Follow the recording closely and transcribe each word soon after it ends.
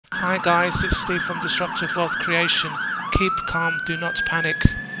Hi guys, it's Steve from Disruptive Wealth Creation. Keep calm, do not panic.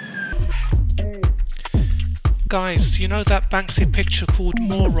 Guys, you know that Banksy picture called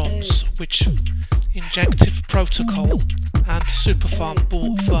Morons, which Injective Protocol and Superfarm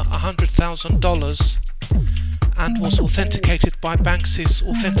bought for $100,000 and was authenticated by Banksy's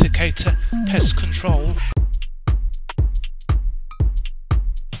authenticator Pest Control?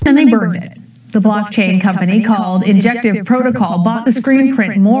 And they burned it. The blockchain company called Injective Protocol bought the screen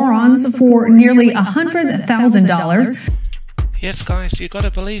print Morons for nearly $100,000. Yes guys, you gotta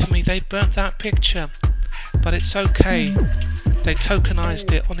believe me, they burnt that picture. But it's okay. They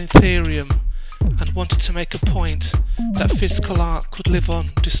tokenized it on Ethereum and wanted to make a point that physical art could live on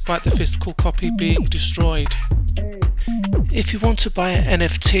despite the physical copy being destroyed. If you want to buy an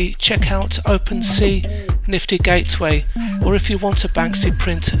NFT, check out OPENSEA NIFTY Gateway, or if you want a Banksy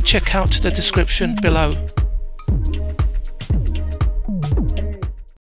print, check out the description below.